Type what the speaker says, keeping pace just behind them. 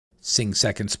Sing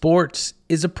Second Sports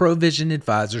is a Provision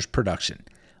Advisors production.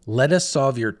 Let us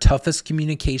solve your toughest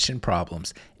communication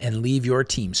problems and leave your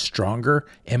team stronger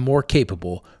and more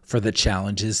capable for the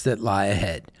challenges that lie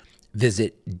ahead.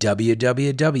 Visit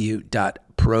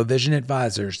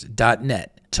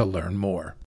www.provisionadvisors.net to learn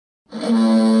more.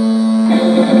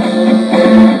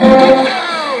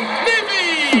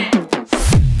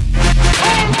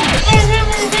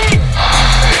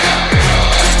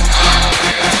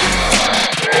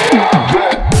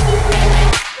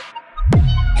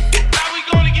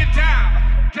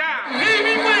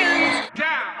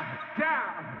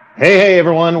 Hey,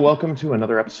 everyone. Welcome to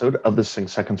another episode of the Sing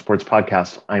Second Sports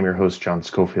Podcast. I'm your host, John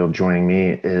Schofield. Joining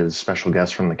me is special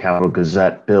guest from the Capital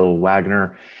Gazette, Bill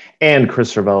Wagner, and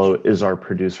Chris Cervello is our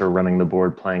producer running the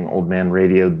board playing Old Man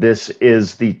Radio. This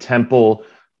is the Temple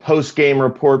post-game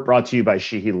report brought to you by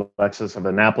Sheehy Lexus of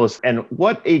Annapolis, and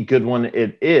what a good one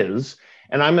it is.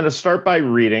 And I'm going to start by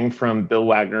reading from Bill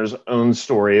Wagner's own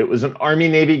story. It was an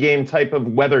Army-Navy game type of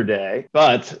weather day,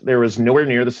 but there was nowhere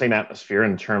near the same atmosphere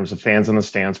in terms of fans in the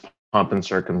stands, pomp and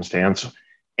circumstance,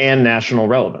 and national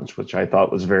relevance, which I thought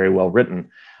was very well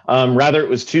written. Rather, it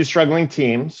was two struggling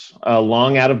teams,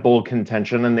 long out of bowl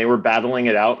contention, and they were battling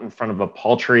it out in front of a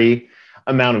paltry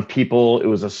amount of people. It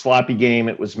was a sloppy game.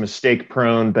 It was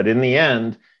mistake-prone, but in the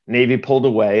end, Navy pulled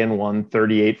away and won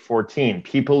 38-14.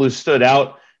 People who stood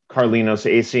out, Carlinhos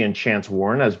Acee and Chance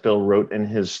Warren, as Bill wrote in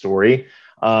his story.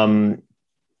 Acee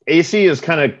is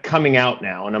kind of coming out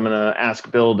now, and I'm going to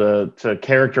ask Bill to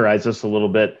characterize this a little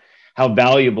bit, how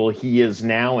valuable he is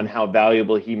now and how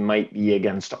valuable he might be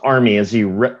against Army as he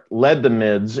led the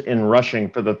mids in rushing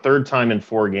for the third time in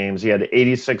 4 games. He had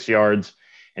 86 yards,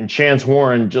 and Chance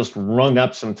Warren just rung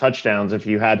up some touchdowns if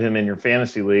you had him in your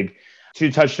fantasy league.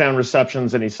 2 touchdown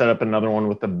receptions, and he set up another one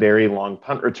with a very long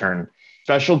punt return.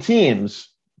 Special teams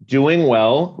doing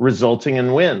well, resulting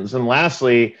in wins. And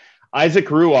lastly, Isaac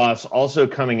Ruas also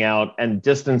coming out and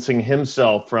distancing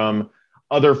himself from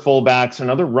other fullbacks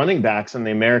and other running backs in the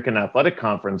American Athletic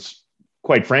Conference,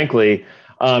 quite frankly,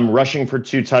 rushing for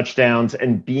 2 touchdowns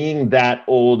and being that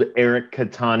old Eric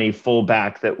Katani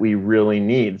fullback that we really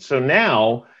need. So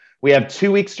now we have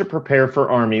 2 weeks to prepare for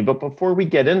Army. But before we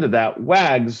get into that,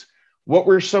 Wags, what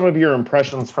were some of your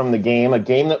impressions from the game? A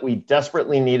game that we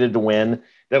desperately needed to win,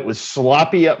 that was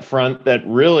sloppy up front, that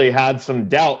really had some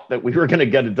doubt that we were going to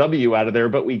get a W out of there,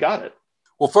 but we got it.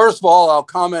 Well, first of all, I'll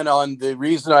comment on the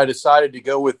reason I decided to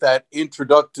go with that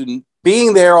introduction.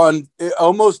 Being there on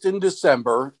almost in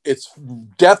December, it's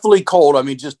definitely cold. I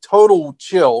mean, just total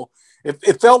chill.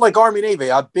 It felt like Army-Navy.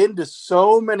 I've been to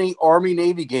so many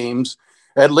Army-Navy games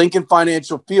at Lincoln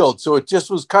Financial Field, so it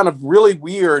just was kind of really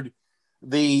weird,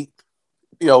 the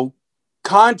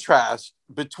contrast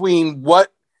between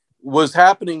what was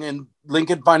happening in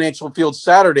Lincoln Financial Field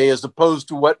Saturday as opposed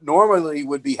to what normally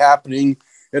would be happening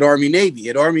at Army-Navy.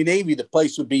 At Army-Navy, the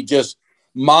place would be just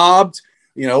mobbed,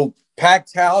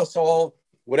 packed house, all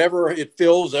whatever it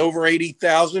fills, over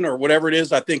 80,000 or whatever it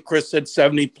is. I think Chris said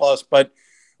 70 plus, but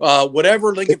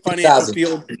whatever Lincoln Financial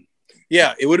Field,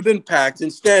 yeah, it would have been packed.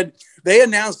 Instead, they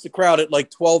announced the crowd at like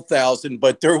 12,000,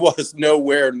 but there was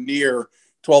nowhere near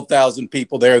 12,000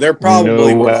 people there. There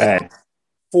probably were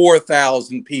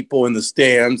 4,000 people in the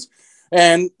stands.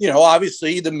 And,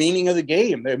 obviously the meaning of the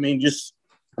game.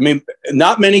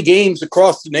 Not many games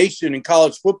across the nation in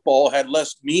college football had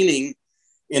less meaning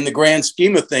in the grand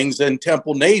scheme of things than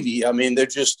Temple Navy. I mean,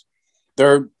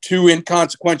 they're 2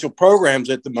 inconsequential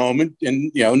programs at the moment.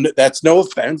 And, that's no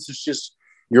offense. It's just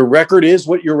your record is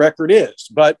what your record is.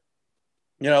 But,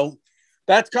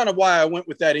 that's kind of why I went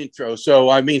with that intro. So,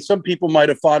 some people might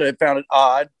have found it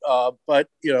odd, but,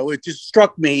 it just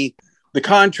struck me the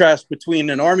contrast between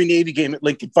an Army-Navy game at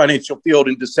Lincoln Financial Field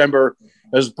in December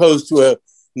as opposed to a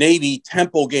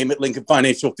Navy-Temple game at Lincoln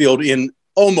Financial Field in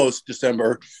almost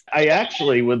December. I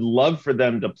actually would love for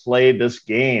them to play this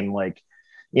game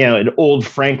at old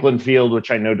Franklin Field,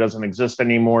 which I know doesn't exist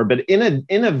anymore, but in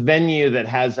a venue that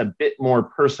has a bit more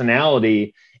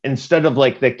personality, instead of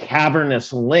like the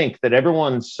cavernous link that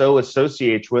everyone so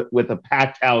associates with a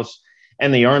packed house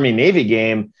and the Army-Navy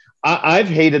game. I've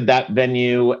hated that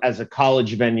venue as a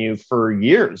college venue for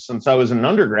years, since I was an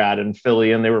undergrad in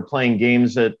Philly and they were playing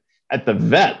games at the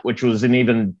Vet, which was an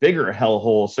even bigger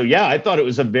hellhole. So yeah, I thought it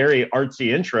was a very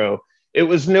artsy intro. It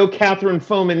was no Catherine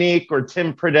Fominique or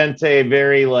Tim Prudente,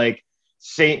 very like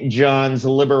St. John's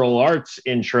liberal arts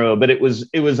intro, but it was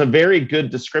a very good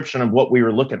description of what we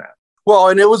were looking at. Well,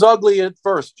 and it was ugly at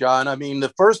first, John.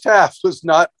 The first half was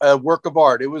not a work of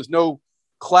art. It was no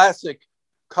classic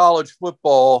college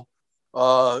football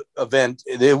event.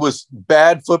 It was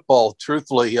bad football,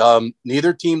 truthfully.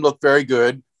 Neither team looked very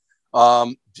good.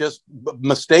 just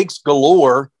mistakes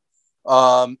galore.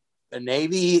 The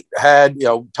Navy had,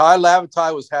 Ty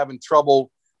Lavatai was having trouble.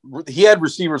 He had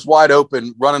receivers wide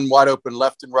open, running wide open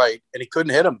left and right, and he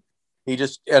couldn't hit them. In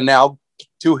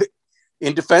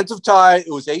defensive Ty, it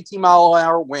was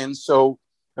 18-mile-an-hour winds. So,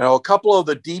 a couple of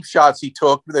the deep shots he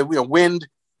took, wind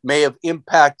may have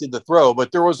impacted the throw,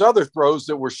 but there was other throws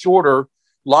that were shorter,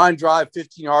 line drive,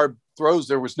 15-yard throws.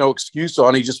 There was no excuse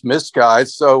on. He just missed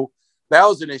guys. So that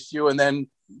was an issue. And then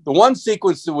the one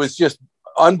sequence that was just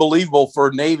unbelievable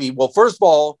for Navy. Well, first of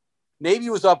all, Navy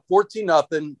was up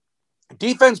 14-0.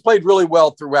 Defense played really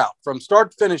well throughout. From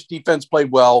start to finish, defense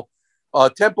played well.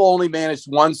 Temple only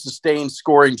managed one sustained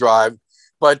scoring drive,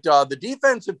 but the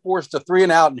defense had forced a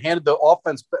 3-and-out and handed the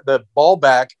offense the ball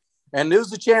back, and it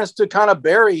was a chance to kind of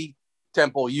bury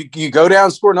Temple. You go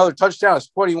down, score another touchdown, it's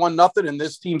 21-0, and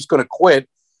this team's going to quit.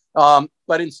 But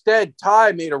instead,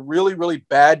 Ty made a really, really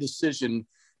bad decision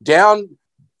down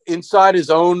inside his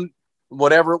own,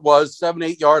 whatever it was,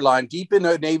 7-8 yard line, deep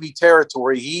into Navy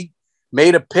territory. He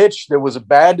made a pitch that was a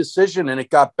bad decision, and it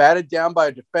got batted down by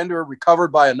a defender,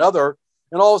 recovered by another.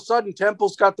 And all of a sudden,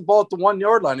 Temple's got the ball at the 1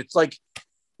 yard line. It's like,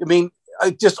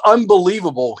 just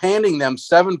unbelievable, handing them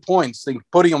 7 points and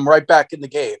putting them right back in the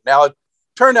game. Now, it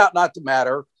turned out not to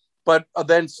matter, but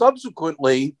then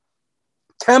subsequently,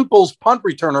 Temple's punt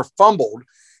returner fumbled.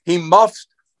 He muffed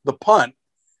the punt,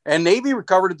 and Navy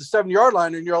recovered at the 7 yard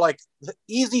line. And you're like,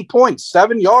 easy points,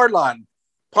 7 yard line,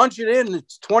 punch it in.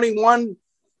 It's 21-7.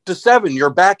 You're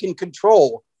back in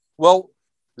control. Well,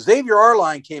 Xavier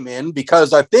Arline came in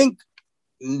because I think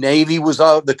Navy was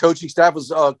the coaching staff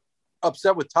was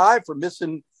upset with Ty for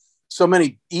missing so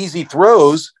many easy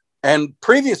throws. And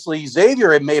previously,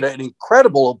 Xavier had made an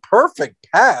incredible, perfect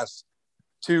pass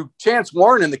to Chance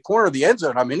Warren in the corner of the end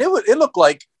zone. It looked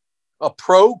like a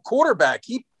pro quarterback.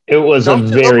 It was a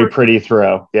very pretty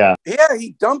throw. Yeah. Yeah,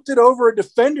 he dumped it over a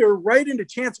defender right into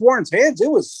Chance Warren's hands.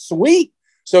 It was sweet.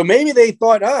 So maybe they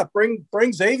thought, bring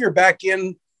Xavier back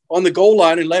in on the goal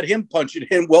line and let him punch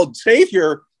it in. Well,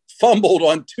 Xavier fumbled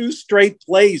on 2 straight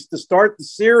plays to start the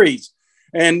series.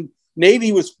 And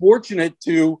Navy was fortunate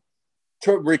to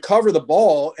recover the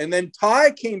ball. And then Ty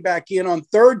came back in on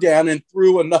 3rd down and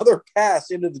threw another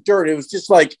pass into the dirt. It was just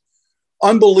like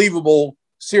unbelievable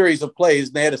series of plays.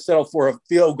 And they had to settle for a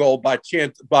field goal by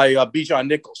Bijan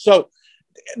Nichols. So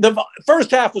the first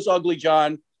half was ugly,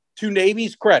 John. To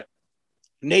Navy's credit,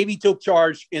 Navy took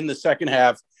charge in the second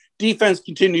half. Defense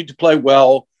continued to play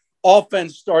well.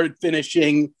 Offense started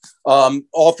finishing.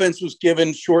 Offense was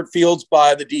given short fields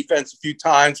by the defense a few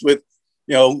times with,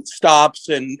 stops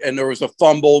and there was a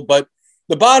fumble. But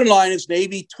the bottom line is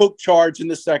Navy took charge in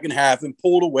the second half and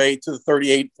pulled away to the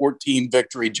 38-14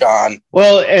 victory, John.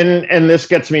 Well, and this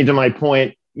gets me to my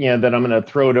point, that I'm going to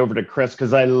throw it over to Chris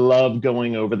because I love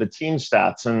going over the team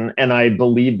stats and I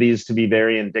believe these to be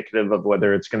very indicative of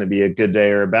whether it's going to be a good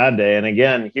day or a bad day. And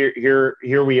again,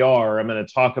 here we are. I'm going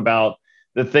to talk about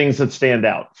the things that stand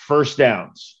out. First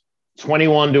downs,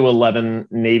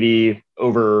 21-11 Navy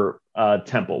over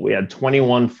Temple. We had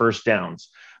 21 first downs.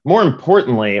 More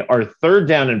importantly, our 3rd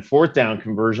down and 4th down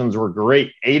conversions were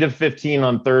great. 8 of 15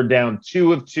 on 3rd down,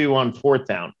 2 of 2 on 4th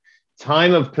down.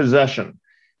 Time of possession,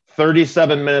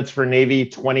 37 minutes for Navy,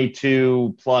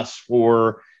 22 plus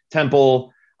for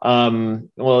Temple.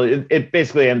 It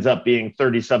basically ends up being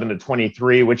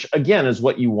 37-23, which again is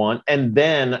what you want. And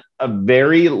then a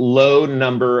very low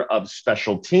number of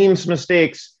special teams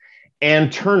mistakes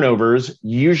and turnovers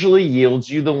usually yields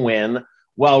you the win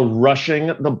while rushing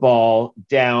the ball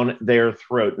down their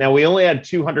throat. Now, we only had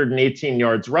 218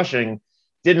 yards rushing,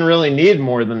 didn't really need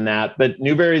more than that, but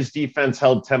Newberry's defense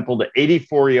held Temple to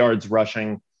 84 yards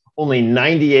rushing, only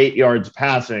 98 yards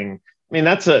passing.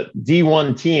 That's a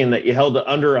D1 team that you held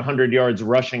to under 100 yards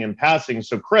rushing and passing.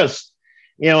 So, Chris,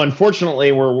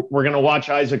 unfortunately, we're going to watch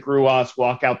Isaac Ruas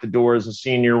walk out the door as a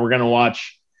senior. We're going to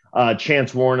watch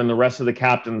Chance Warren and the rest of the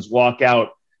captains walk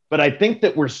out. But I think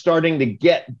that we're starting to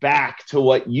get back to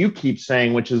what you keep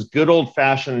saying, which is good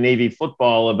old-fashioned Navy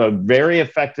football of a very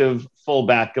effective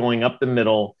fullback going up the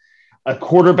middle, a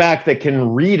quarterback that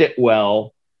can read it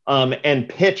well, and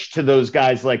pitch to those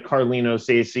guys like Carlino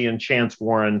Stacey and Chance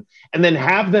Warren, and then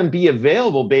have them be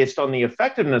available based on the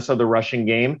effectiveness of the rushing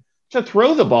game to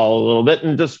throw the ball a little bit.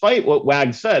 And despite what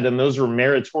Wag said, and those were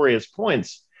meritorious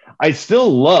points, I still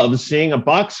love seeing a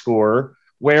box score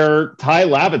where Ty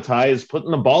Lavatai is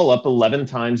putting the ball up 11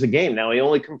 times a game. Now, he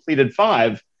only completed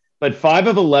 5, but 5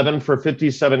 of 11 for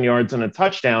 57 yards and a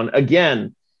touchdown.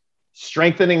 Again,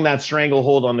 strengthening that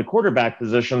stranglehold on the quarterback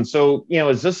position. So,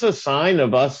 is this a sign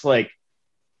of us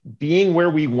being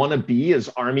where we want to be as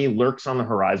Army lurks on the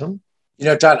horizon?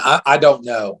 John, I don't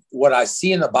know. What I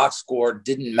see in the box score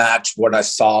didn't match what I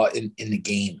saw in the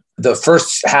game. The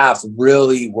first half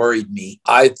really worried me.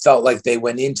 I felt like they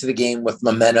went into the game with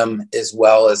momentum as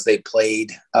well as they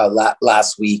played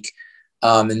last week,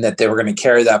 and that they were going to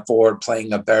carry that forward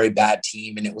playing a very bad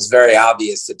team. And it was very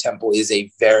obvious that Temple is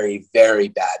a very, very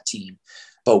bad team.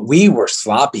 But we were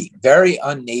sloppy, very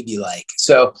un-Navy-like.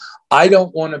 So I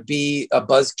don't want to be a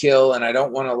buzzkill, and I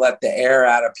don't want to let the air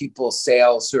out of people's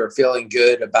sails who are feeling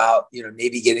good about,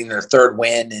 Navy getting their third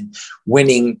win and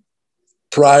winning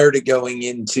prior to going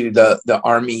into the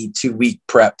Army 2-week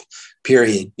prep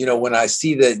period. When I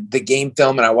see the game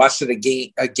film, and I watched it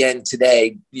again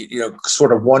today,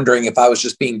 sort of wondering if I was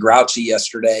just being grouchy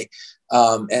yesterday.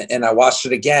 And I watched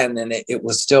it again, and it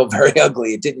was still very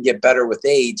ugly. It didn't get better with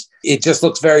age. It just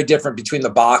looks very different between the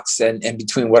box and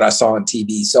between what I saw on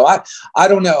TV. So I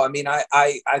don't know. I mean,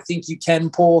 I think you can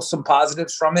pull some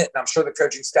positives from it, and I'm sure the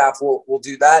coaching staff will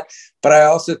do that. But I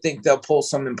also think they'll pull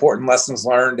some important lessons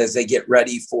learned as they get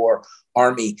ready for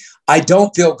Army. I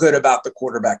don't feel good about the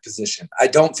quarterback position. I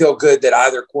don't feel good that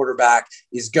either quarterback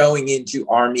is going into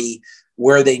Army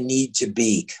where they need to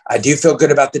be. I do feel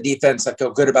good about the defense. I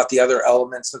feel good about the other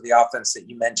elements of the offense that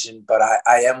you mentioned, but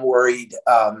I am worried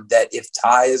that if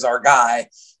Ty is our guy,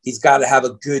 he's got to have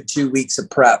a good 2 weeks of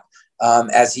prep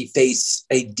as he faces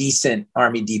a decent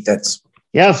Army defense.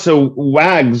 Yeah. So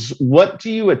Wags, what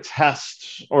do you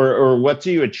attest or what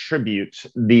do you attribute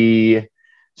the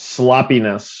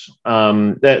sloppiness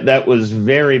that was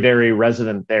very, very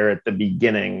resident there at the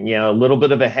beginning? A little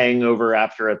bit of a hangover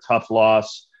after a tough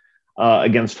loss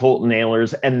against Holton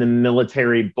Ahlers and the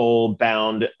Military Bowl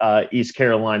bound East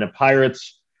Carolina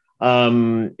Pirates.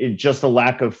 Just a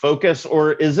lack of focus,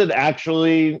 or is it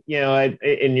actually,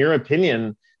 in your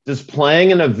opinion, does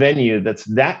playing in a venue that's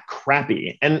that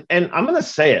crappy? And I'm going to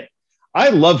say it. I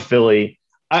love Philly.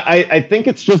 I think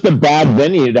it's just a bad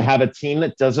venue to have a team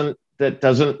that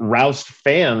doesn't roust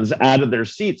fans out of their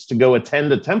seats to go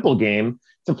attend a Temple game,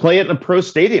 to play it in a pro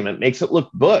stadium. It makes it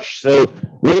look bush. So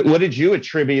what did you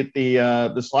attribute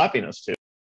the sloppiness to?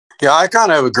 Yeah, I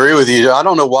kind of agree with you. I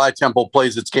don't know why Temple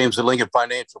plays its games at Lincoln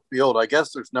Financial Field. I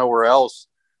guess there's nowhere else.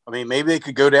 I mean, maybe they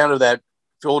could go down to that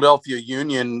Philadelphia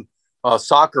Union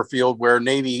soccer field where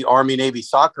Army Navy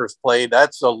soccer is played.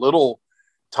 That's a little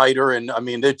tighter. And I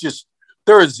mean,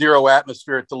 there is zero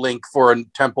atmosphere at the Link for a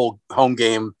Temple home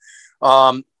game.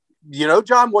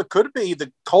 John, what could be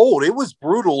the cold? It was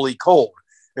brutally cold.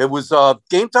 It was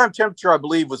game time temperature, I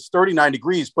believe, was 39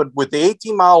 degrees, but with the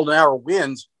 18-mile-an-hour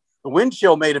winds, the wind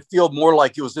chill made it feel more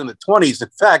like it was in the 20s. In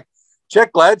fact,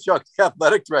 Chet Gladchuk, the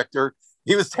athletic director,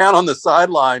 he was down on the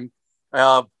sideline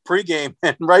pregame,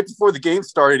 and right before the game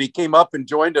started, he came up and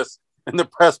joined us in the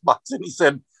press box, and he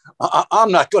said,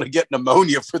 I'm not going to get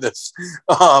pneumonia for this.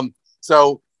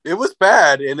 So it was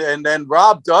bad. And then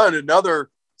Rob Dunn, another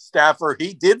staffer,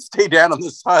 he did stay down on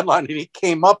the sideline, and he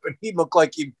came up, and he looked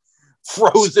like he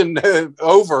frozen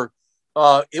over.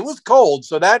 It was cold,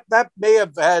 so that may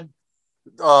have had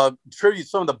attributed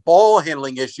some of the ball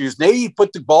handling issues. Navy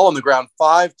put the ball on the ground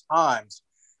 5 times.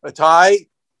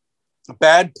 A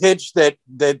bad pitch that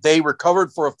they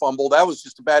recovered for a fumble. That was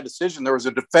just a bad decision. There was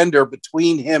a defender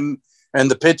between him and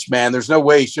the pitch man. There's no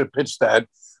way he should have pitched that.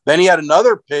 Then he had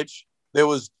another pitch that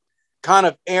was kind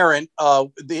of errant.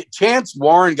 The Chance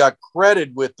Warren got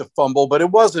credit with the fumble, but it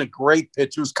wasn't a great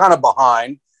pitch. It was kind of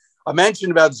behind. I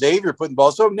mentioned about Xavier putting the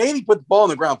ball. So Navy put the ball on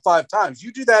the ground 5 times.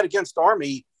 You do that against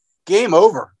Army, game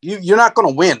over. You're not going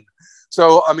to win.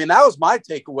 So, I mean, that was my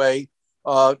takeaway.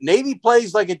 Navy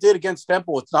plays like it did against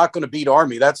Temple. It's not going to beat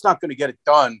Army. That's not going to get it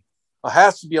done. It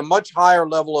has to be a much higher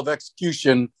level of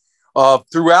execution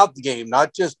throughout the game,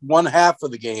 not just one half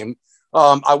of the game.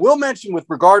 I will mention with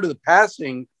regard to the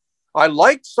passing, I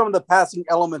liked some of the passing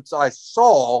elements I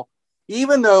saw,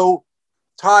 even though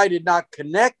Ty did not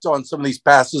connect on some of these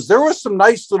passes. There were some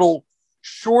nice little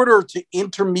shorter to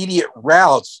intermediate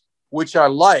routes, which I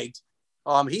liked.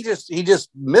 He just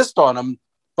missed on them.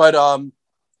 But,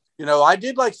 I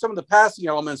did like some of the passing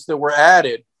elements that were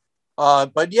added.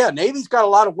 But, yeah, Navy's got a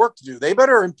lot of work to do. They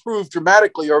better improve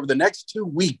dramatically over the next 2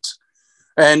 weeks.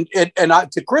 And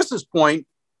to Chris's point,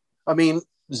 I mean,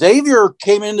 Xavier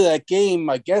came into that game,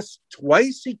 I guess,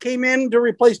 twice he came in to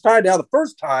replace Ty. Now, the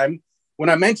first time, when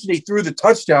I mentioned he threw the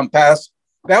touchdown pass,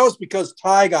 that was because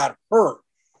Ty got hurt.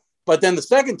 But then the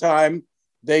second time,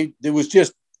 they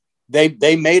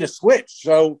made a switch.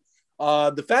 So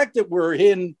the fact that we're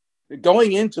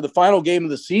going into the final game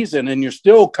of the season and you're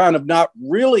still kind of not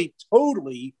really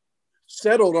totally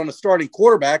settled on a starting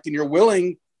quarterback and you're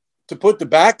willing to put the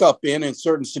backup in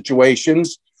certain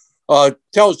situations,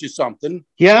 tells you something.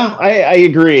 Yeah, I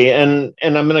agree. And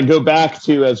I'm going to go back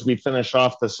to, as we finish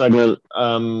off the segment,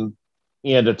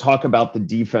 to talk about the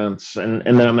defense. And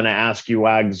then I'm going to ask you,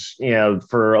 Wags,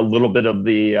 for a little bit of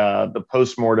the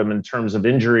postmortem in terms of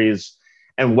injuries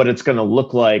and what it's going to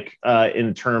look like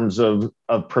in terms of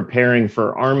preparing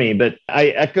for Army. But I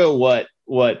echo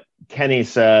what Kenny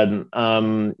said.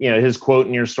 His quote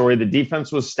in your story: the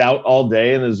defense was stout all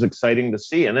day and it was exciting to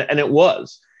see. And it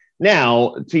was.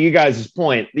 Now, to you guys'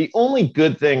 point, the only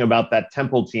good thing about that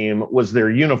Temple team was their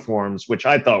uniforms, which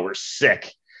I thought were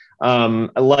sick. I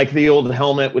like the old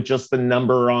helmet with just the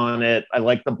number on it. I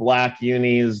like the black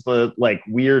unis. The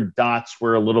weird dots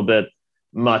were a little bit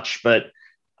much, but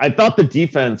I thought the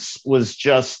defense was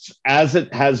just as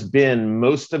it has been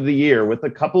most of the year, with a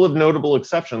couple of notable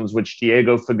exceptions, which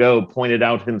Diego Fagot pointed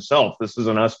out himself. This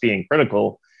isn't us being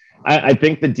critical. I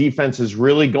think the defense is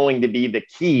really going to be the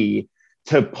key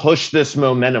to push this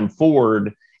momentum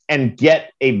forward and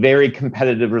get a very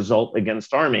competitive result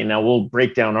against Army. Now, we'll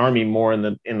break down Army more in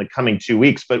the coming 2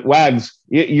 weeks, but Wags,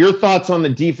 your thoughts on the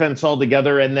defense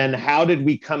altogether, and then how did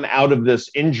we come out of this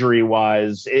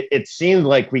injury-wise? It seemed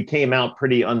like we came out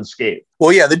pretty unscathed.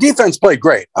 Well, yeah, the defense played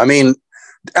great. I mean,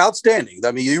 outstanding.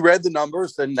 I mean, you read the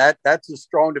numbers, and that's a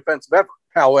strong defensive effort.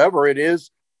 However, it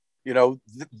is,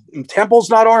 Temple's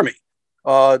not Army.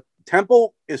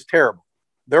 Temple is terrible.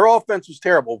 Their offense was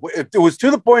terrible. It was to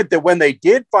the point that when they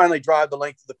did finally drive the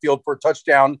length of the field for a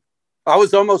touchdown, I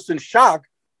was almost in shock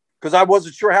because I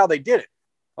wasn't sure how they did it.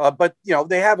 But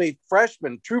they have a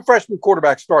true freshman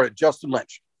quarterback started, Justin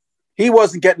Lynch. He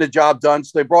wasn't getting the job done,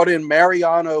 so they brought in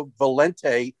Mariano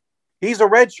Valente. He's a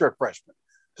redshirt freshman.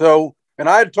 So, and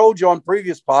I had told you on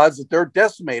previous pods that they're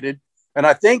decimated, and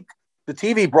I think the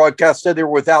TV broadcast said they were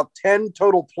without 10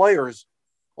 total players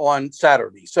on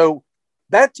Saturday. So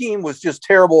that team was just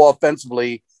terrible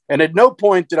offensively, and at no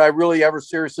point did I really ever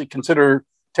seriously consider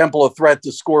Temple a threat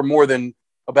to score more than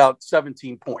about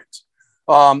 17 points.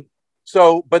 But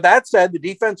that said, the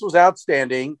defense was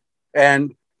outstanding,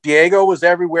 and Diego was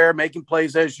everywhere, making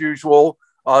plays as usual.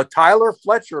 Tyler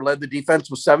Fletcher led the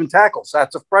defense with 7 tackles.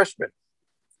 That's a freshman.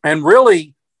 And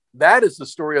really, that is the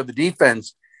story of the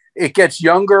defense. It gets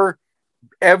younger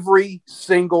every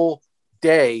single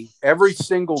day, every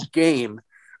single game.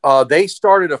 They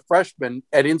started a freshman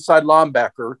at inside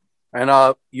linebacker,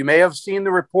 and you may have seen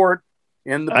the report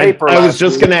in the paper. I was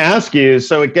just going to ask you,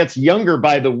 so it gets younger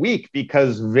by the week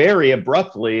because very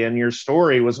abruptly, and your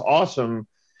story was awesome,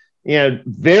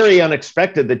 very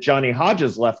unexpected that Johnny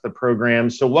Hodges left the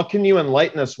program. So what can you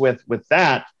enlighten us with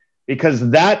that? Because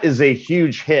that is a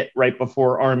huge hit right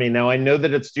before Army. Now, I know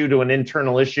that it's due to an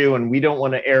internal issue, and we don't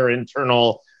want to air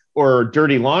internal or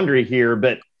dirty laundry here,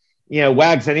 but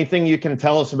Wags, anything you can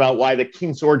tell us about why the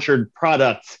King's Orchard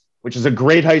product, which is a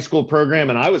great high school program,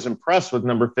 and I was impressed with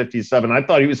number 57. I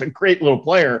thought he was a great little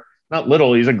player. Not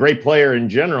little, he's a great player in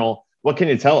general. What can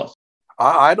you tell us?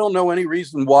 I don't know any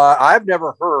reason why. I've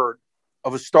never heard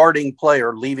of a starting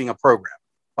player leaving a program.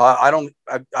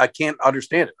 I can't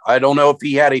understand it. I don't know if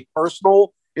he had a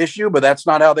personal issue, but that's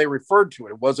not how they referred to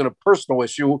it. It wasn't a personal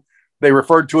issue. They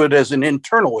referred to it as an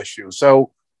internal issue.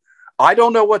 So I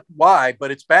don't know why, but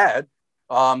it's bad.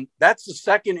 That's the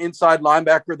second inside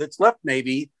linebacker that's left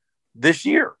Navy this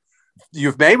year.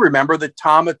 You may remember that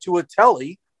Tama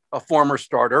Tuatelli, a former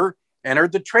starter,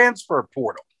 entered the transfer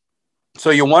portal. So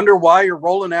you wonder why you're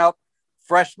rolling out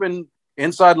freshman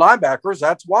inside linebackers.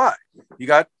 That's why. You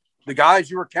got the guys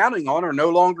you were counting on are no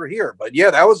longer here. But yeah,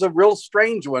 that was a real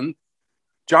strange one.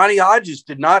 Johnny Hodges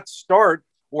did not start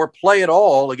or play at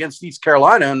all against East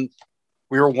Carolina, and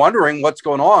we were wondering what's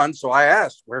going on. So I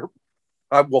asked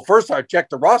first I checked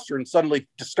the roster and suddenly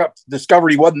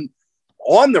discovered he wasn't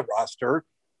on the roster.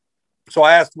 So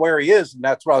I asked where he is, and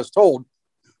that's what I was told,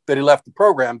 that he left the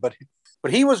program. But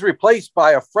he was replaced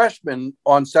by a freshman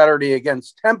on Saturday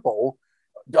against Temple,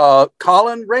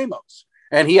 Colin Ramos.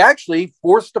 And he actually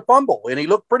forced a fumble, and he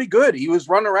looked pretty good. He was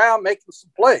running around making some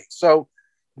plays. So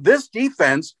this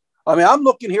defense, I mean, I'm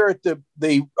looking here at the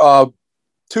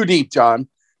too deep, John.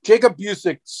 Jacob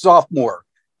Busick, sophomore,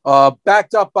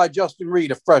 backed up by Justin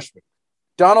Reed, a freshman.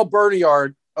 Donald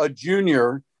Berniard, a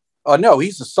junior. No,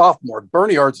 he's a sophomore.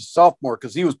 Berniard's a sophomore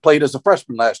because he was played as a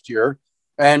freshman last year.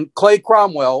 And Clay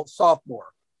Cromwell, sophomore.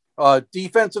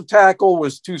 Defensive tackle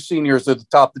was 2 seniors at the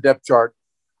top of the depth chart.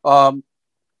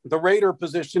 The Raider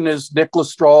position is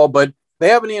Nicholas Straw, but they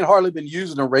haven't even hardly been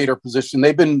using a Raider position.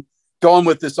 They've been going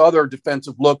with this other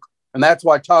defensive look, and that's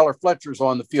why Tyler Fletcher's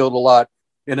on the field a lot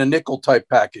in a nickel-type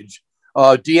package.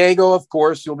 Diego, of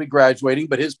course, he'll be graduating,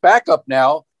 but his backup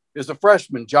now is a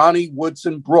freshman, Johnny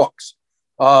Woodson Brooks.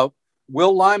 Will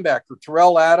linebacker,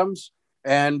 Terrell Adams,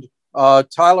 And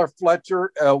Tyler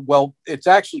Fletcher, well, it's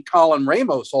actually Colin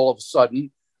Ramos all of a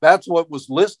sudden. That's what was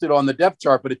listed on the depth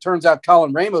chart, but it turns out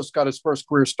Colin Ramos got his first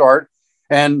career start.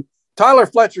 And Tyler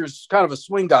Fletcher's kind of a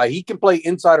swing guy. He can play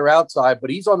inside or outside, but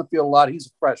he's on the field a lot. He's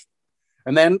a freshman.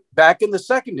 And then back in the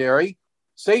secondary,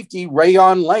 safety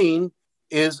Rayon Lane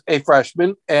is a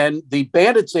freshman, and the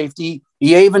Bandit safety,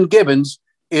 Eavan Gibbons,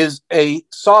 is a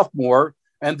sophomore,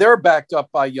 and they're backed up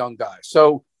by young guys.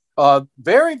 So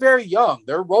very, very young.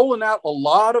 They're rolling out a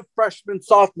lot of freshmen,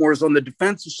 sophomores on the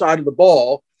defensive side of the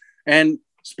ball. And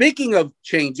speaking of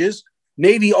changes,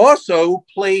 Navy also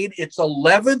played its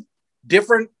 11th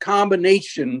different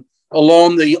combination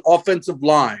along the offensive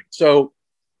line. So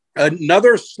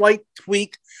another slight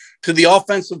tweak to the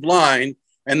offensive line,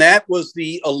 and that was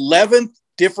the 11th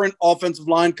different offensive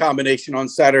line combination on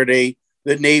Saturday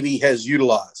that Navy has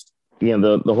utilized. Yeah,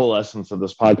 the whole essence of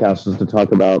this podcast is to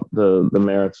talk about the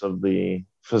merits of the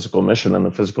physical mission, and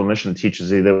the physical mission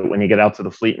teaches you that when you get out to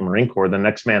the Fleet and Marine Corps, the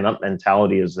next man up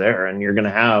mentality is there, and you're going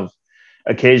to have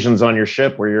occasions on your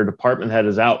ship where your department head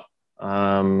is out,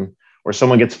 or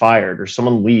someone gets fired, or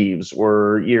someone leaves,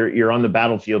 or you're on the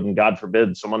battlefield, and God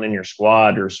forbid someone in your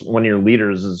squad or one of your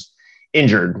leaders is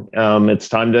injured. It's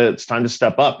time to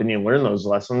step up, and you learn those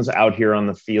lessons out here on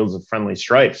the fields of friendly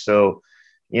strife. So,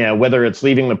 whether it's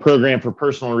leaving the program for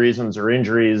personal reasons or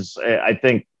injuries, I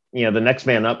think the next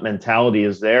man up mentality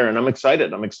is there, and I'm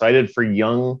excited. I'm excited for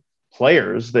young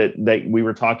players that we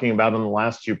were talking about in the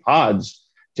last two pods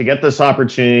to get this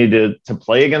opportunity to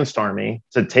play against Army,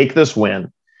 to take this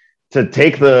win, to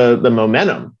take the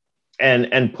momentum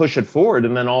and push it forward.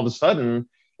 And then all of a sudden,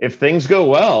 if things go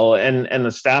well and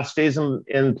the staff stays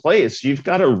in place, you've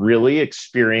got a really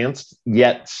experienced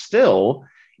yet still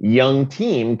young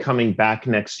team coming back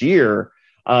next year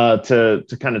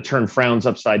to kind of turn frowns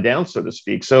upside down, so to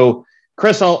speak. So,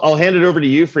 Chris, I'll hand it over to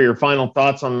you for your final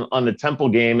thoughts on the Temple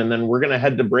game, and then we're going to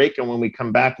head to break. And when we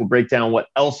come back, we'll break down what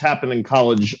else happened in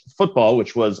college football,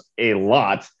 which was a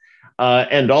lot,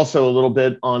 and also a little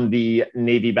bit on the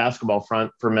Navy basketball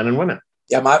front for men and women.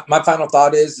 Yeah, my final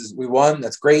thought is we won.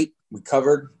 That's great. We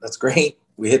covered. That's great.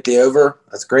 We hit the over.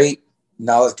 That's great.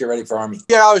 Now let's get ready for Army.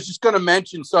 Yeah, I was just going to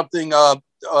mention something.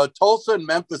 Tulsa and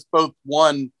Memphis both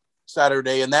won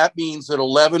Saturday, and that means that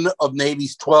 11 of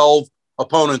Navy's 12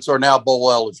 opponents are now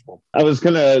bowl eligible. I was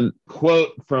going to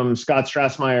quote from Scott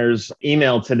Strassmeyer's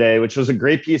email today, which was a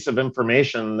great piece of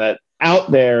information, that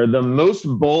out there, the most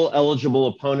bowl eligible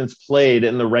opponents played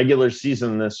in the regular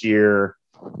season this year,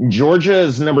 Georgia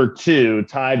is number 2,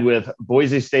 tied with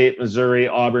Boise State, Missouri,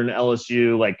 Auburn,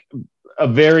 LSU, like a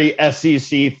very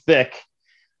SEC thick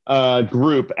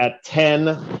group at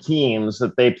 10 teams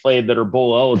that they played that are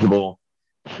bowl eligible.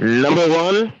 Number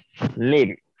 1,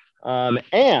 Navy.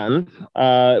 And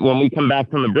when we come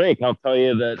back from the break, I'll tell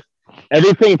you that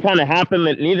everything kind of happened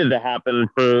that needed to happen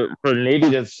for Navy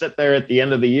to sit there at the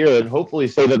end of the year and hopefully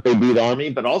say that they beat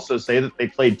Army, but also say that they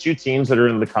played 2 teams that are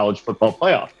in the college football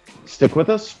playoff. Stick with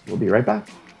us. We'll be right back.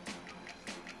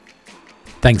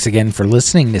 Thanks again for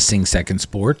listening to Sing Second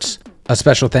Sports. A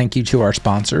special thank you to our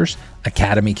sponsors,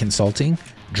 Academy Consulting,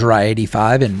 Dry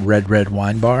 85 and Red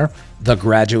Wine Bar, The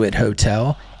Graduate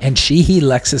Hotel, and Sheehy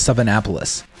Lexus of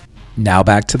Annapolis. Now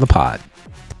back to the pod.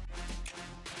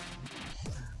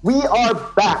 We are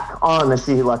back on the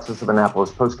Sheehy Lexus of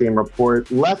Annapolis post-game report.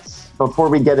 Before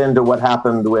we get into what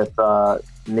happened with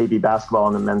Navy basketball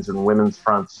on the men's and women's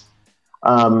fronts,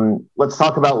 let's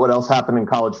talk about what else happened in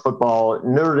college football.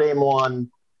 Notre Dame won,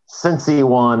 Cincy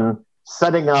won,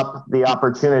 setting up the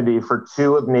opportunity for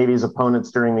 2 of Navy's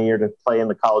opponents during the year to play in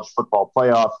the college football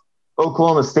playoff.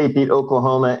 Oklahoma State beat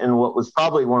Oklahoma in what was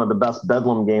probably one of the best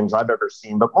Bedlam games I've ever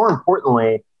seen. But more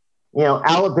importantly,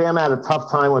 Alabama had a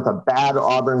tough time with a bad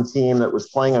Auburn team that was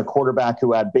playing a quarterback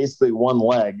who had basically one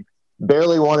leg,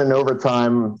 barely won in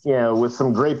overtime, with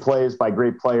some great plays by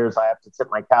great players. I have to tip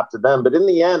my cap to them. But in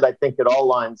the end, I think it all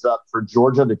lines up for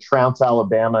Georgia to trounce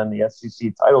Alabama in the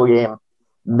SEC title game.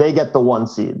 They get the 1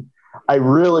 seed. I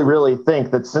really, really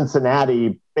think that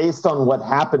Cincinnati, based on what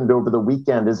happened over the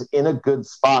weekend, is in a good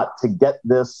spot to get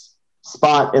this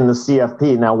spot in the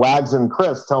CFP. Now, Wags and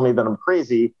Chris tell me that I'm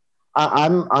crazy.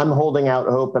 I'm holding out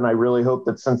hope, and I really hope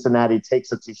that Cincinnati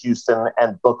takes it to Houston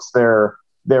and books their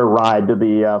ride to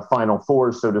the Final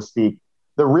Four, so to speak.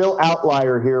 The real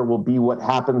outlier here will be what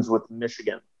happens with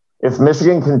Michigan. If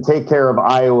Michigan can take care of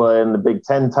Iowa in the Big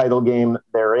Ten title game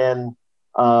they're in,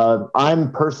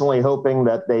 I'm personally hoping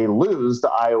that they lose to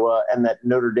Iowa and that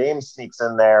Notre Dame sneaks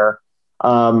in there.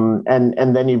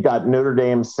 And then you've got Notre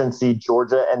Dame, Cincy,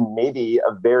 Georgia, and maybe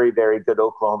a very, very good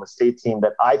Oklahoma State team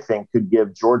that I think could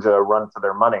give Georgia a run for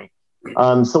their money.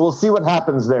 So we'll see what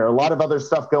happens there. A lot of other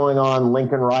stuff going on.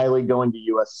 Lincoln Riley going to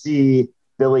USC,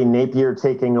 Billy Napier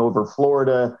taking over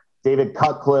Florida, David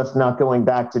Cutcliffe not going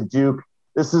back to Duke.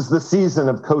 This is the season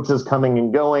of coaches coming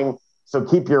and going, so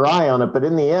keep your eye on it. But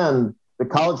in the end, the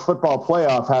college football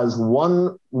playoff has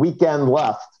one weekend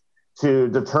left to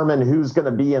determine who's going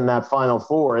to be in that Final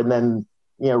Four. And then,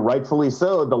 rightfully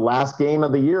so, the last game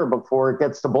of the year before it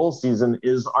gets to bowl season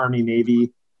is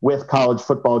Army-Navy with College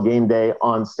Football Game Day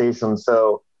on station.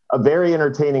 So a very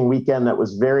entertaining weekend that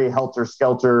was very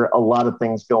helter-skelter, a lot of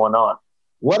things going on.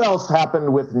 What else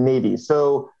happened with Navy?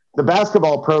 So the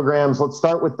basketball programs, let's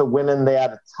start with the women. They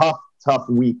had a tough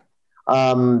week.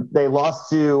 They lost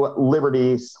to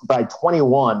Liberty by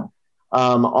 21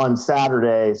 on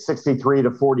Saturday,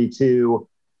 63-42.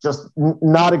 Just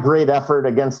not a great effort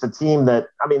against a team that,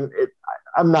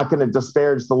 I'm not going to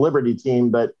disparage the Liberty team,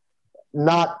 but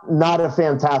not a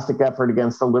fantastic effort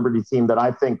against the Liberty team that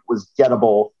I think was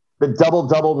gettable. The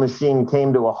double-double machine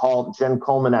came to a halt. Jen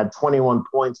Coleman had 21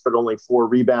 points, but only 4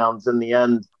 rebounds. In the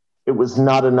end, it was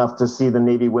not enough to see the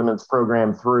Navy women's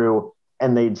program through,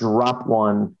 and they dropped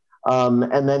one.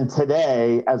 And then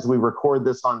today, as we record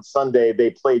this on Sunday, they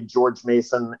played George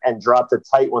Mason and dropped a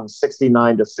tight one,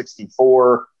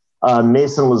 69-64.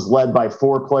 Mason was led by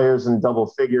 4 players in double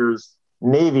figures.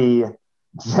 Navy,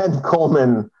 Jen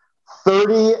Coleman,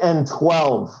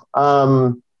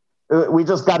 30-12. We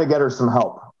just got to get her some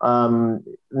help. 9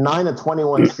 of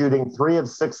 21 shooting, 3 of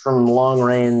 6 from long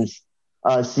range.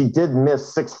 She did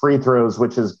miss 6 free throws,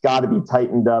 which has got to be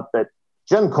tightened up. But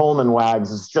Jen Coleman, Wags,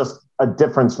 is just a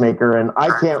difference maker. And I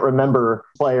can't remember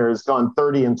players gone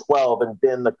 30-12 and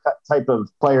been the type of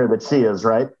player that she is,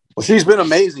 right? Well, she's been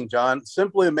amazing, John.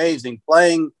 Simply amazing.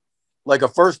 Playing like a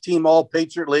first-team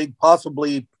All-Patriot League,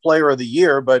 possibly Player of the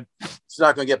Year, but she's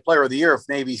not going to get Player of the Year if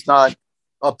Navy's not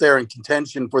up there in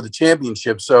contention for the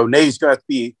championship. So Navy's going to have to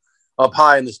be up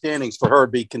high in the standings for her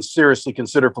to be seriously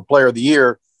considered for Player of the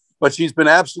Year. But she's been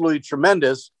absolutely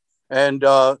tremendous. And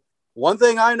one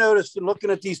thing I noticed in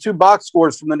looking at these 2 box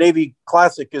scores from the Navy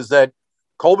Classic is that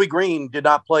Colby Green did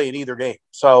not play in either game.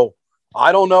 So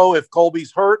I don't know if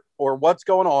Colby's hurt or what's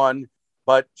going on,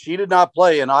 but she did not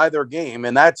play in either game.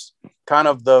 And that's kind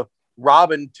of the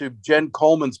Robin to Jen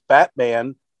Coleman's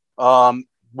Batman.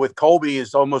 With Colby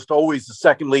is almost always the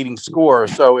second leading scorer.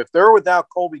 So if they're without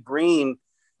Colby Green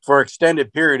for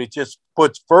extended period, it just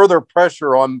puts further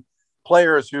pressure on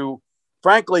players who,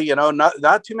 frankly,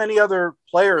 not too many other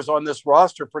players on this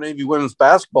roster for Navy women's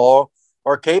basketball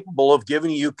are capable of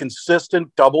giving you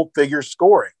consistent double-figure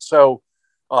scoring. So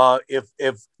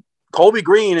if Colby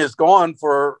Green is gone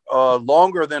for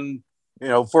longer than,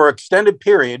 for extended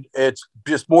period, it's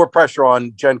just more pressure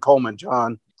on Jen Coleman,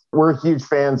 John. We're huge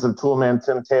fans of Toolman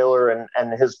Tim Taylor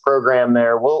and his program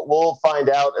there. We'll find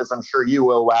out, as I'm sure you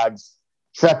will, Wags.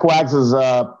 Check Wags'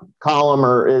 column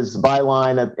or his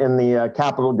byline in the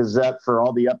Capital Gazette for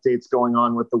all the updates going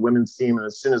on with the women's team. And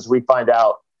as soon as we find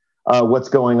out what's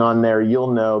going on there,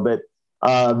 you'll know. But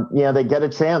they get a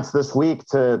chance this week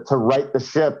to right the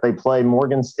ship. They play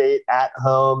Morgan State at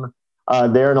home.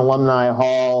 They're in Alumni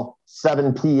Hall,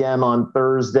 7 p.m. on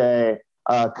Thursday.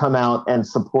 Come out and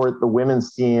support the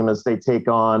women's team as they take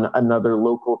on another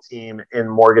local team in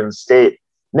Morgan State.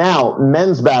 Now,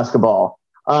 men's basketball.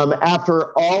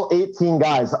 After all 18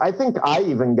 guys, I think I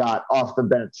even got off the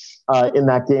bench in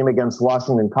that game against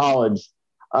Washington College.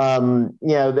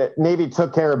 That Navy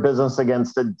took care of business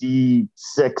against a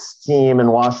D6 team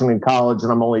in Washington College,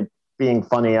 and I'm only being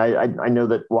funny. I know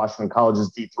that Washington College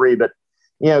is D3, but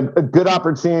a good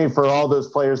opportunity for all those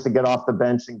players to get off the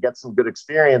bench and get some good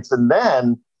experience. And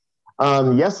then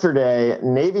yesterday,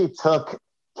 Navy took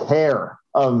care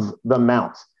of the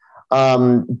Mount,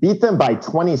 beat them by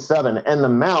 27. And the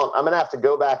Mount, I'm going to have to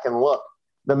go back and look.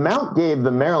 The Mount gave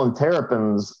the Maryland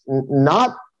Terrapins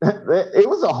it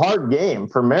was a hard game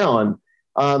for Maryland.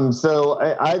 So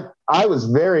I was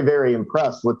very, very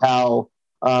impressed with how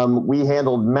we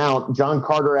handled Mount. John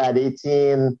Carter had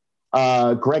 18.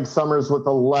 Greg Summers with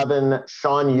 11,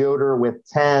 Sean Yoder with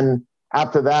 10.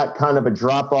 After that, kind of a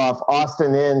drop-off.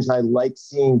 Austin Inge, I like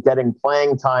seeing getting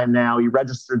playing time now. He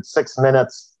registered 6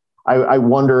 minutes. I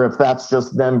wonder if that's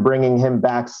just them bringing him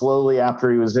back slowly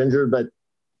after he was injured.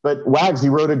 But Wags,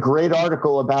 you wrote a great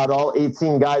article about all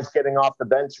 18 guys getting off the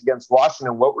bench against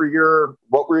Washington. What were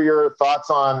your thoughts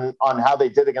on how they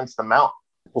did against the Mount?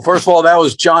 Well, first of all, that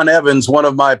was John Evans, one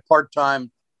of my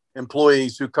part-time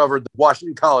employees who covered the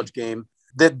Washington College game.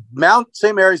 The Mount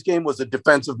St. Mary's game was a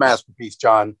defensive masterpiece,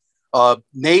 John.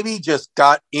 Navy just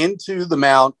got into the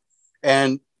Mount,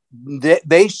 and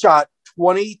they shot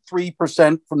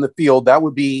 23% from the field. That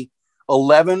would be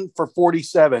 11 for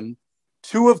 47.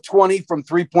 2 of 20 from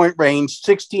 3-point range,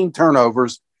 16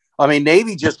 turnovers. I mean,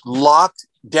 Navy just locked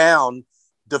down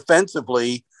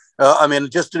defensively.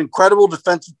 Just an incredible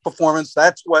defensive performance.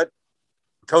 That's what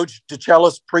Coach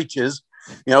DeChellis preaches.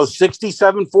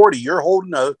 67-40. You're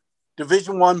holding a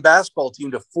Division I basketball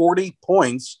team to 40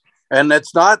 points, and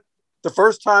that's not the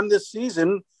first time this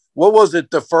season. What was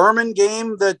it? The Furman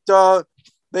game that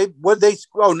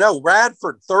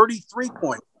Radford 33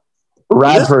 points.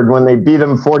 Radford when they beat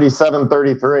them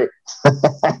 47-33.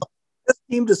 This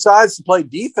team decides to play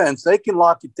defense, they can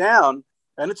lock it down,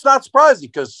 and it's not surprising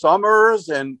because Summers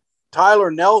and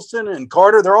Tyler Nelson and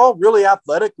Carter, they're all really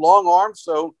athletic, long arms.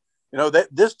 So that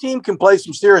this team can play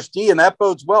some serious D, and that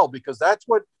bodes well because that's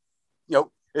what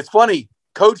it's funny.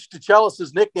 Coach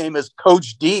DeChellis' nickname is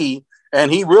Coach D, and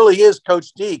he really is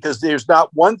Coach D because there's not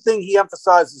one thing he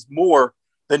emphasizes more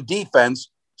than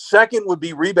defense. Second would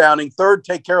be rebounding. Third,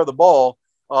 take care of the ball.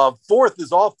 Fourth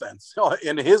is offense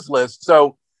in his list.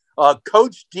 So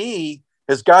Coach D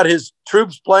has got his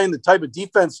troops playing the type of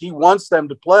defense he wants them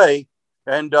to play.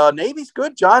 And Navy's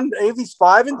good, John. Navy's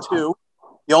 5-2.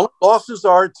 The only losses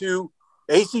are to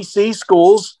ACC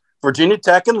schools, Virginia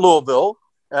Tech and Louisville.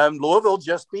 Louisville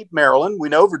just beat Maryland. We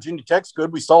know Virginia Tech's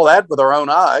good. We saw that with our own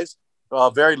eyes.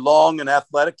 Very long and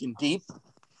athletic and deep.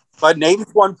 But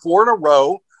Navy's won 4 in a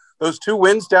row. Those 2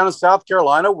 wins down in South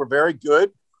Carolina were very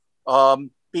good.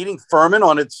 Beating Furman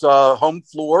on its home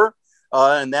floor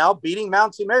and now beating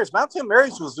Mount St. Mary's. Mount St.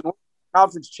 Mary's was the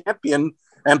conference champion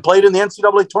and played in the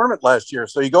NCAA tournament last year.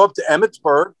 So you go up to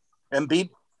Emmitsburg and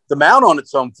beat the Mount on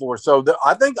its own floor. So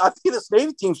I think this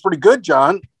Navy team's pretty good,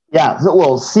 John. Yeah,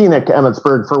 well, scenic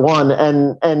Emmitsburg for one,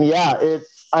 and yeah,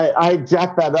 I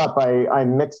jacked that up. I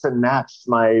mixed and matched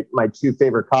my 2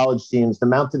 favorite college teams. The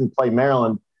Mount didn't play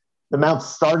Maryland. The Mount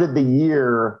started the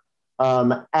year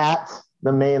at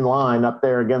the main line up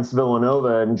there against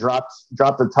Villanova and dropped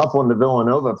a tough one to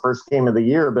Villanova first game of the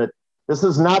year. But this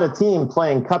is not a team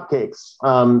playing cupcakes.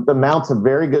 The Mount's a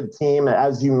very good team,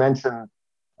 as you mentioned,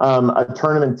 a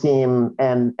tournament team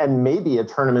and maybe a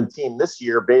tournament team this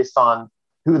year based on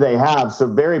who they have.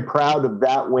 So very proud of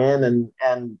that win.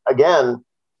 And again,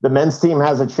 the men's team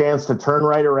has a chance to turn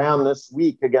right around this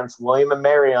week against William &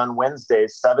 Mary on Wednesday,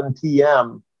 7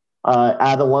 p.m.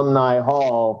 At Alumni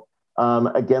Hall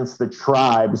against the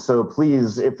Tribe. So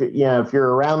please, if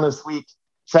you're around this week,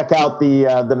 check out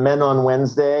the men on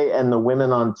Wednesday and the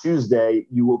women on Tuesday.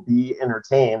 You will be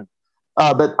entertained.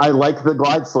 But I like the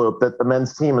glide slope that the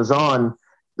men's team is on.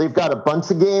 They've got a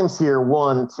bunch of games here.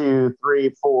 1, 2, 3,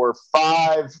 4,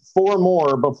 5, 4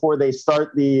 more before they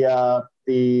start the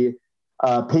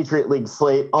Patriot League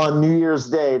slate on New Year's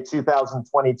Day,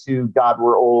 2022. God,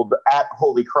 we're old, at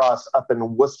Holy Cross up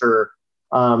in Worcester.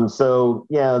 So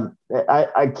yeah,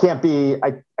 I can't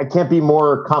be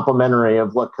more complimentary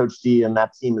of what Coach D and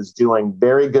that team is doing.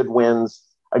 Very good wins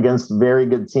against very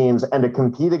good teams, and to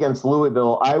compete against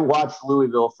Louisville. I watched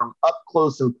Louisville from up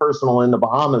close and personal in the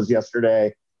Bahamas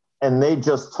yesterday, and they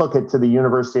just took it to the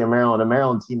University of Maryland, a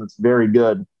Maryland team that's very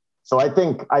good. So I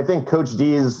think Coach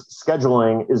D's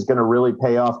scheduling is going to really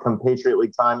pay off come Patriot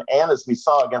League time. And as we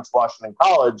saw against Washington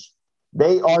College,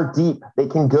 they are deep. They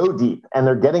can go deep, and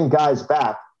they're getting guys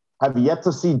back. Have yet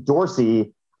to see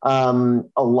Dorsey a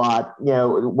lot.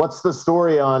 What's the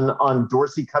story on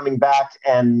Dorsey coming back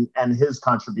and his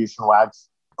contribution, Wags?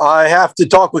 I have to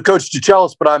talk with Coach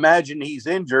DeChellis, but I imagine he's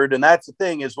injured. And that's the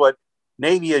thing, is what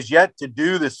Navy has yet to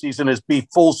do this season is be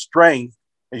full strength.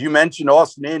 As you mentioned,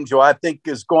 Austin Injo, I think,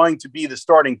 is going to be the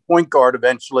starting point guard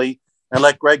eventually and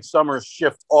let Greg Summers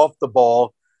shift off the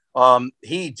ball.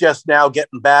 He just now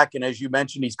getting back, and as you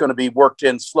mentioned, he's going to be worked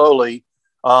in slowly.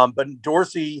 But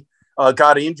Dorsey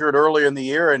got injured earlier in the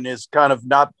year and has kind of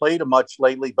not played much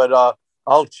lately. But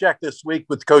I'll check this week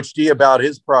with Coach D about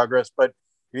his progress. But,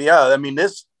 yeah, I mean,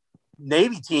 this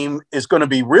Navy team is going to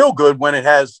be real good when it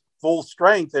has full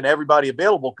strength and everybody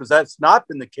available, because that's not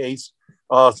been the case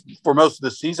for most of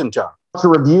the season, John. To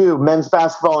review, men's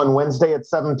basketball on Wednesday at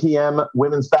 7 p.m.,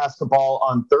 women's basketball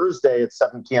on Thursday at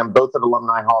 7 p.m., both at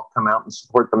Alumni Hall. Come out and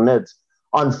support the Mids.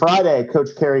 On Friday, Coach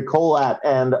Kerry Colat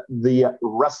and the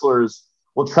wrestlers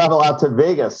will travel out to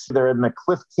Vegas. They're in the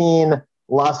Cliff Keen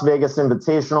Las Vegas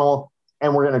Invitational,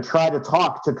 and we're going to try to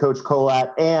talk to Coach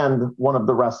Colat and one of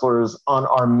the wrestlers on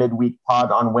our midweek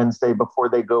pod on Wednesday before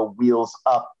they go wheels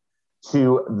up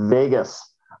to Vegas.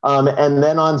 And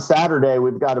then on Saturday,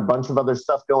 we've got a bunch of other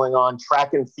stuff going on.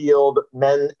 Track and field,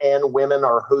 men and women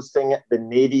are hosting the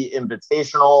Navy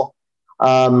Invitational.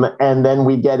 And then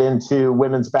we get into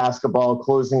women's basketball,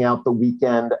 closing out the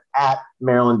weekend at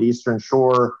Maryland Eastern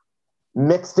Shore.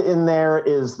 Mixed in there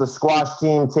is the squash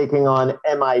team taking on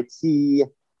MIT.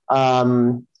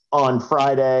 on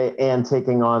Friday and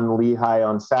taking on Lehigh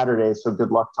on Saturday. So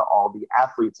good luck to all the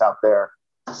athletes out there.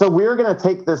 So we're going to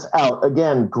take this out.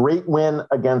 Again, great win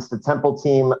against the Temple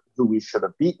team who we should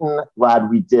have beaten. Glad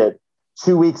we did.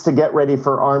 2 weeks to get ready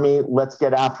for Army. Let's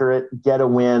get after it, get a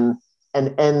win,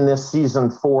 and end this season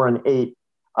 4-8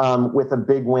 with a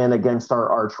big win against our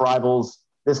arch rivals.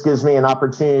 This gives me an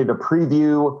opportunity to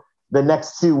preview the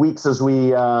next 2 weeks as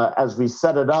we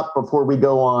set it up before we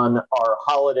go on our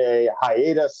holiday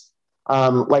hiatus.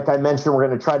 Like I mentioned, we're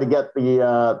going to try to get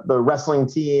the wrestling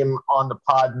team on the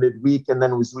pod midweek, and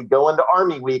then as we go into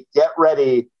Army Week, get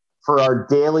ready for our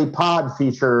daily pod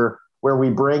feature where we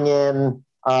bring in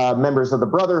members of the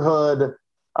Brotherhood,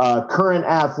 current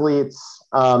athletes,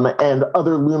 and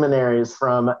other luminaries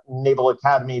from Naval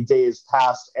Academy days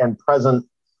past and present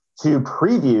to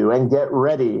preview and get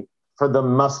ready for the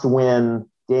must-win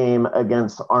game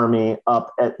against Army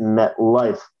up at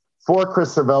MetLife. For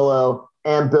Chris Cervello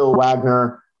and Bill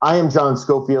Wagner, I am John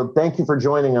Schofield. Thank you for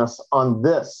joining us on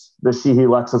this, the Sheehy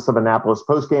Lexus of Annapolis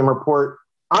postgame report.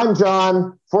 I'm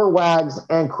John. For Wags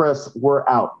and Chris, we're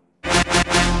out.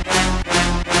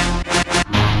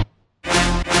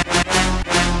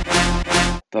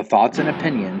 The thoughts and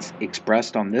opinions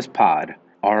expressed on this pod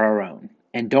are our own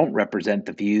and don't represent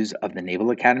the views of the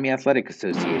Naval Academy Athletic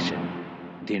Association,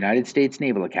 the United States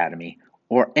Naval Academy,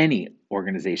 or any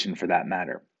organization for that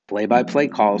matter. Play-by-play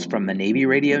calls from the Navy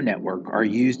Radio Network are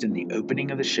used in the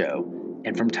opening of the show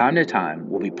and from time to time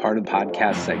will be part of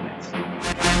podcast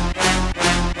segments.